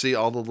 you see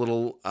all the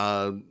little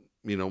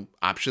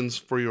options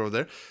for you over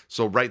there.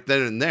 So right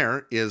then and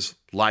there is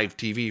live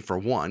TV for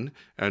one,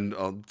 and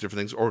different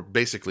things, or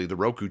basically the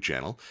Roku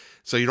channel.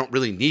 So you don't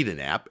really need an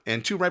app.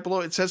 And 2, right below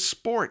it says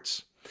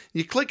sports.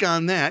 You click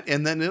on that,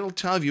 and then it'll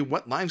tell you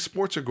what live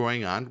sports are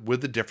going on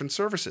with the different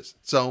services.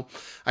 So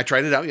I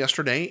tried it out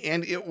yesterday,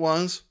 and it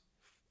was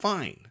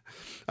fine.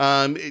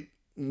 It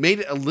made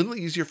it a little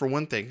easier for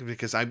one thing,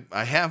 because I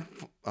have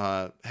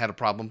had a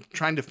problem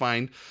trying to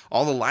find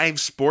all the live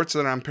sports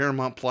that are on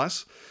Paramount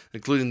Plus,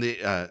 including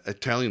the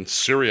Italian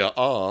Serie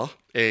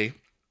A,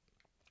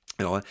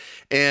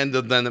 and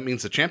then that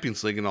means the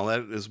Champions League and all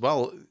that as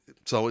well.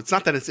 So it's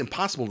not that it's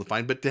impossible to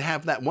find, but to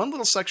have that one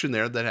little section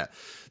there the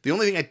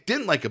only thing I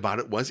didn't like about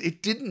it was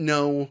it didn't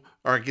know,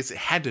 or I guess it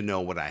had to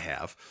know what I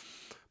have.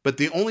 But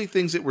the only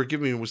things that were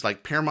giving me was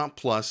like Paramount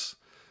Plus,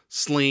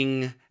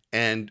 Sling,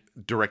 and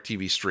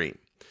DirecTV Stream.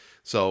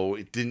 So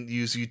it didn't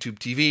use YouTube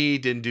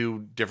TV, didn't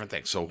do different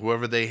things. So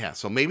whoever they have.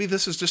 So maybe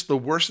this is just the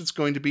worst it's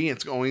going to be.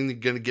 It's going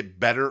to get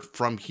better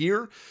from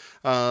here.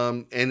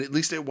 And at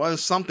least it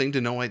was something to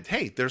know,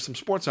 hey, there's some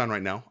sports on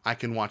right now. I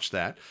can watch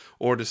that.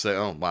 Or to say,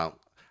 oh, well,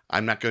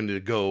 I'm not going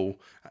to go.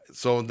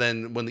 So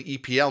then when the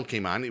EPL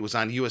came on, it was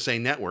on USA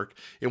Network.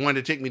 It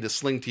wanted to take me to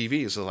Sling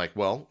TV. So like,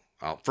 well,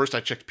 first I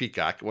checked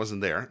Peacock. It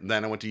wasn't there.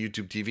 Then I went to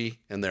YouTube TV,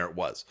 and there it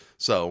was.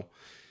 So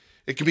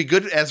it can be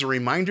good as a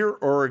reminder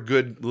or a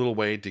good little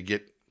way to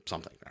get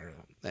something. I don't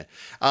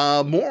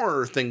know.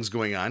 More things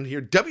going on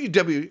here.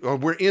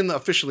 We're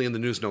officially in the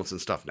news notes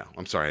and stuff now.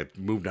 I'm sorry, I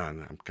moved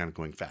on. I'm kind of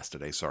going fast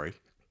today. Sorry.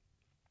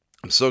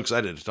 I'm so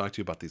excited to talk to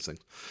you about these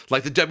things.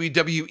 Like the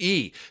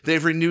WWE,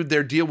 they've renewed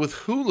their deal with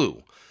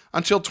Hulu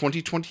until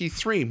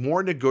 2023.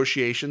 More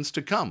negotiations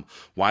to come.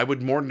 Why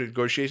would more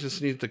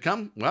negotiations need to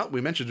come? Well,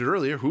 we mentioned it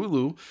earlier.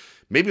 Hulu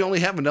maybe only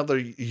have another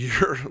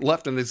year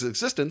left in its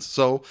existence.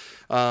 So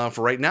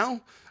for right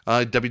now,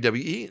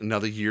 WWE,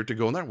 another year to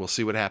go in there. We'll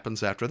see what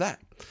happens after that.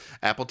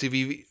 Apple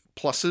TV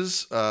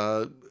Plus's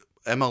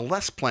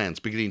MLS plans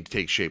beginning to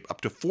take shape.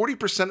 Up to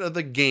 40% of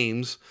the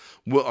games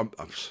will...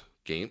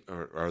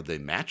 are they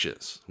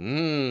matches?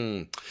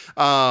 Will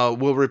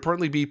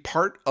reportedly be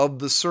part of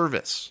the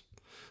service.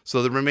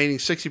 So the remaining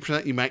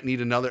 60%, you might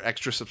need another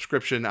extra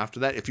subscription after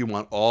that if you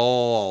want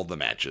all the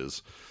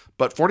matches.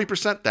 But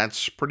 40%,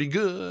 that's pretty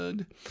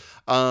good.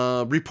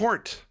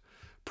 Report.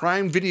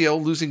 Prime Video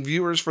losing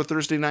viewers for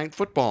Thursday Night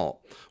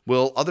Football.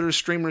 Will other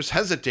streamers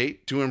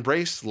hesitate to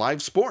embrace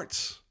live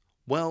sports?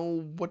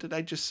 Well, what did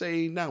I just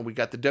say now? We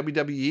got the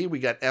WWE, we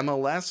got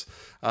MLS.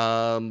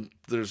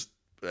 There's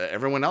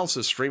everyone else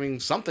is streaming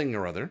something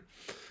or other.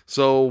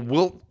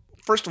 So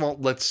first of all,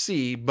 let's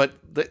see. But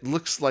it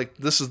looks like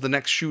this is the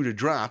next shoe to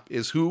drop,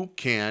 is who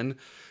can,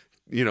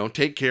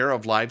 take care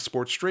of live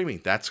sports streaming.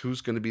 That's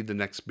who's going to be the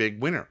next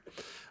big winner.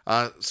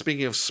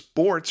 Speaking of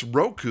sports,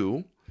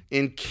 Roku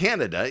in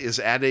Canada is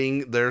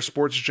adding their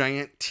sports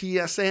giant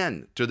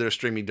TSN to their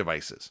streaming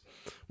devices.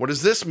 What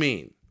does this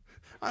mean?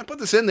 I put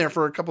this in there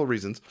for a couple of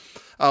reasons.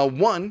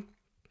 One,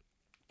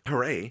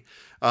 hooray.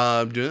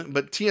 But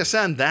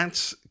TSN,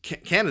 that's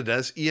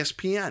Canada's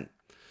ESPN.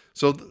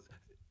 So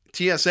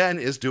TSN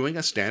is doing a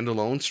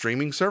standalone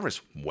streaming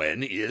service.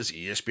 When is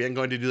ESPN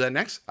going to do that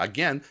next?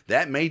 Again,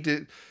 that may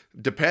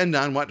depend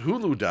on what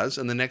Hulu does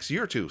in the next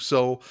year or two.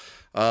 So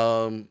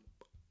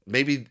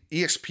maybe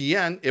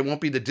ESPN, it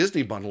won't be the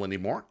Disney bundle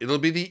anymore. It'll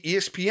be the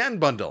ESPN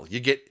bundle. You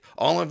get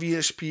all of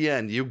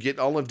ESPN, you get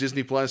all of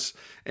Disney Plus,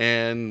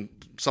 and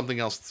something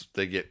else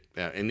they get,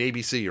 an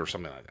ABC or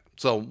something like that.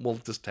 So we'll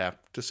just have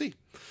to see.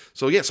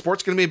 So yeah,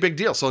 sports going to be a big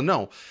deal. So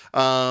no,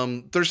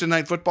 Thursday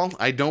Night Football,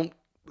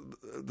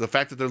 the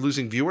fact that they're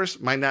losing viewers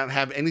might not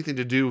have anything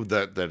to do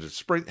that it's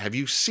spring. Have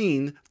you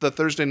seen the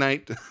Thursday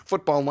Night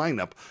Football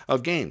lineup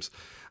of games?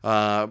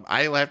 I'll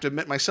have to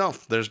admit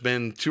myself, there's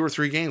been 2 or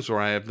 3 games where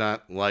I have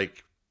not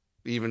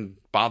even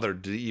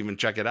bothered to even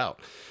check it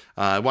out.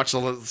 I watched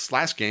this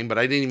last game, but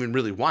I didn't even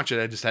really watch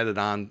it. I just had it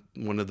on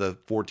one of the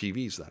 4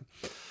 TVs then.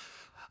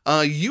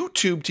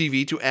 YouTube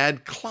TV to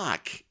add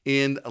clock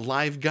in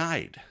live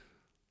guide.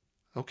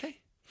 Okay.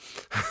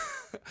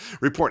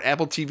 Report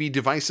Apple TV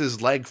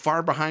devices lag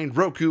far behind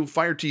Roku,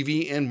 Fire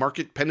TV, and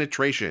market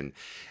penetration.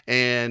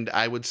 And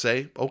I would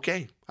say,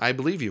 okay, I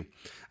believe you.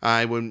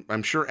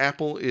 I'm sure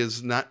Apple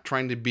is not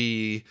trying to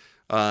be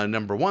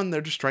number one.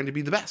 They're just trying to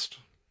be the best.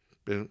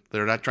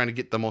 They're not trying to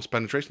get the most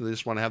penetration. They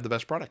just want to have the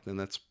best product, and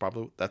that's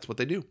what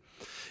they do.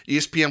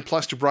 ESPN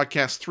Plus to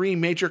broadcast 3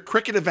 major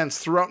cricket events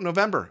throughout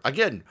November.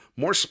 Again,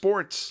 more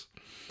sports.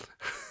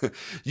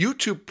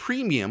 YouTube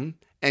Premium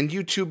and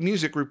YouTube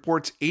Music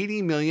reports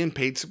 80 million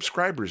paid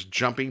subscribers,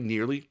 jumping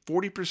nearly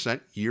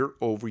 40% year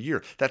over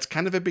year. That's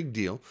kind of a big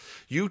deal.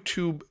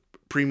 YouTube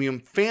Premium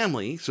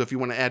Family, so if you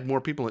want to add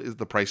more people,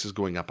 the price is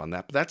going up on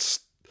that. But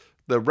that's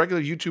the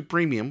regular YouTube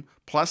Premium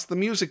plus the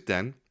music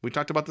then. We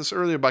talked about this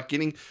earlier about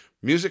getting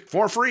music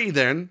for free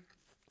then.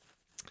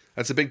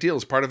 That's a big deal.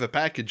 It's part of a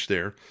package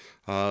there.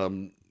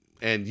 And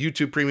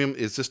YouTube Premium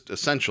is just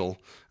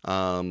essential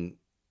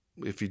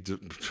if you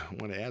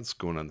want ads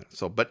going on there.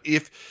 So, but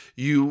if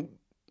you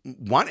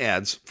want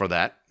ads for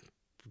that,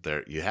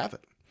 there you have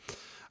it.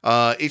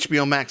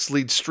 HBO Max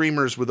leads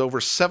streamers with over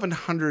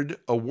 700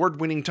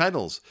 award-winning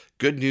titles.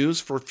 Good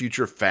news for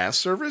future FAST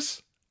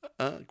service?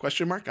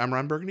 Question mark. I'm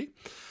Ron Burgundy.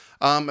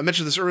 I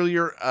mentioned this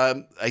earlier.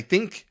 I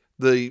think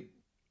the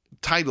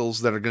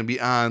titles that are going to be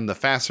on the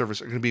FAST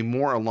service are going to be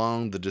more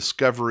along the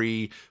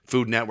Discovery,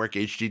 Food Network,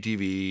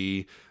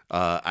 HGTV,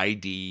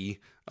 ID,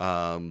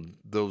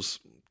 those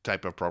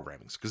type of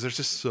programmings, because there's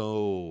just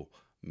so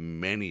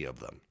many of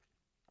them.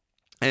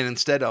 And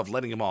instead of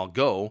letting them all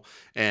go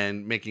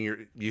and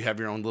making you have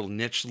your own little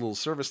niche, little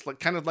service,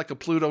 kind of like a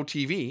Pluto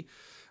TV,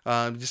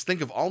 just think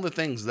of all the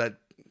things that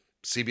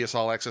CBS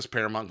All Access,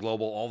 Paramount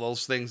Global, all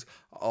those things,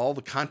 all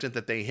the content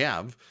that they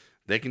have,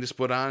 they can just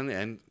put on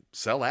and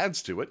sell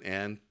ads to it.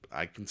 And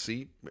I can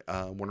see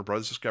Warner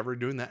Brothers Discovery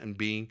doing that and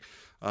being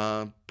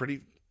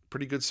pretty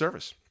good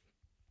service.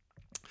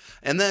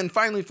 And then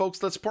finally,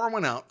 folks, let's pour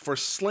one out for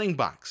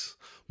Slingbox.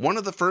 One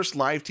of the first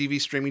live TV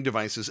streaming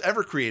devices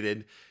ever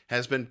created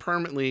has been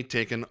permanently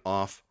taken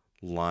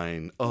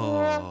offline.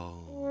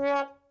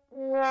 Oh.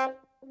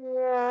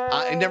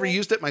 I never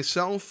used it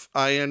myself.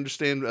 I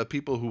understand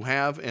people who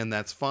have, and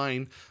that's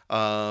fine.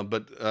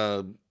 But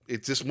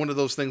it's just one of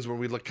those things where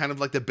we look kind of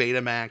like the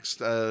Betamax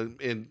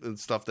and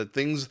stuff, that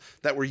things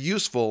that were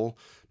useful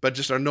but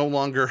just are no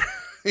longer,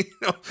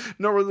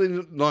 no really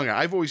longer.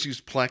 I've always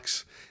used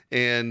Plex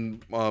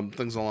and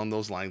things along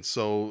those lines.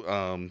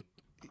 So,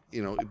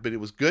 but it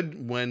was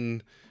good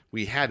when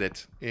we had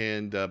it,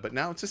 and but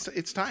now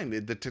it's time.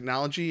 The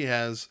technology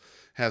has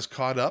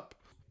caught up.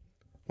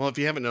 Well, if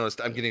you haven't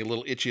noticed, I'm getting a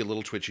little itchy, a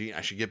little twitchy.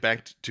 I should get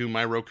back to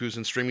my Rokus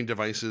and streaming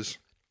devices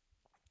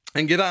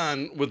and get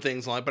on with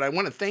things like. But I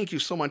want to thank you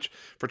so much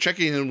for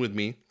checking in with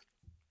me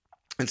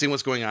and seeing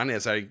what's going on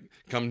as I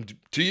come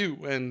to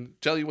you and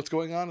tell you what's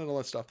going on and all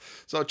that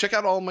stuff. So check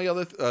out all my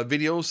other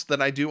videos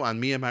that I do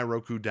on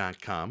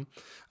meandmyroku.com.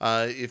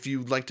 If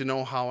you'd like to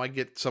know how I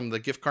get some of the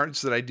gift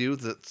cards that I do,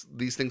 that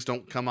these things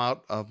don't come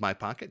out of my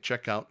pocket,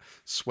 check out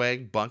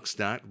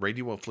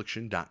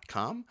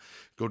swagbucks.radioaffliction.com.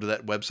 Go to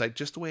that website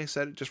just the way I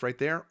said it, just right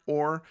there,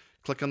 or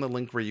click on the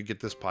link where you get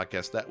this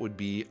podcast. That would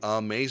be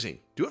amazing.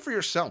 Do it for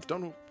yourself.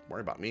 Don't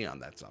worry about me on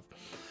that stuff.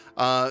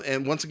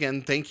 And once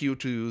again, thank you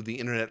to the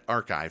Internet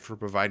Archive for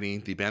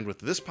providing the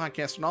bandwidth of this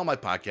podcast and all my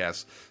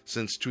podcasts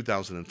since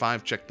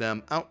 2005. Check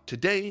them out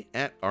today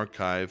at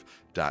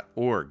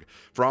archive.org.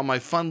 For all my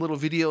fun little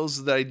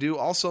videos that I do,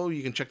 also,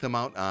 you can check them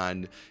out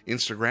on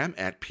Instagram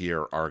at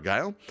Pierre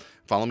Argyle.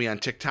 Follow me on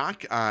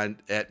TikTok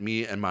at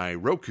Me and My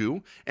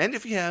Roku. And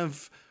if you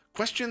have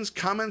questions,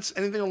 comments,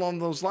 anything along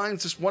those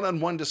lines, just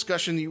one-on-one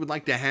discussion you would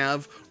like to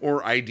have,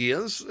 or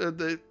ideas,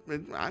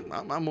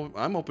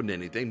 I'm open to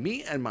anything.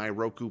 Me and My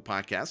Roku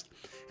podcast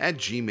at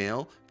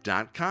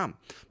gmail.com.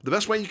 The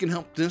best way you can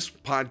help this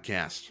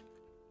podcast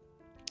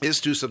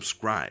is to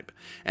subscribe.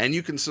 And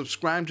you can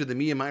subscribe to the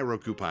Me and My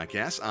Roku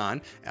podcast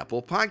on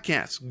Apple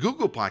Podcasts,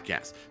 Google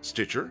Podcasts,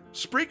 Stitcher,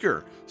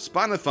 Spreaker,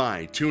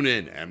 Spotify,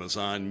 TuneIn,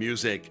 Amazon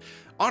Music,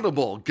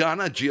 Audible,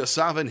 Ghana,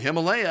 GeoSavan,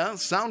 Himalaya,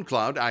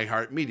 SoundCloud,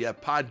 iHeartMedia,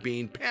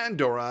 Podbean,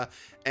 Pandora,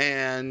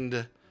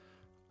 and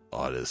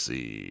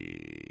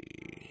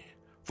Odyssey.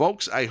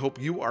 Folks, I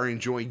hope you are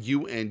enjoying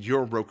you and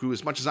your Roku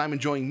as much as I'm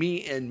enjoying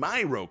me and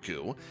my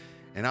Roku.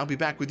 And I'll be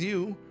back with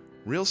you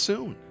real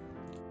soon.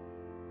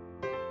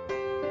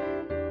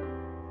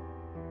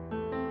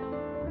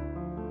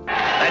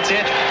 That's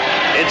it.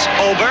 It's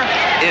over.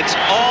 It's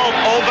all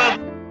over.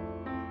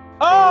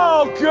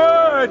 Oh,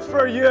 good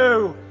for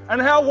you.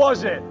 And how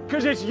was it?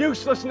 Because it's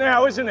useless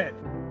now, isn't it?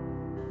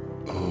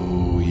 Oh.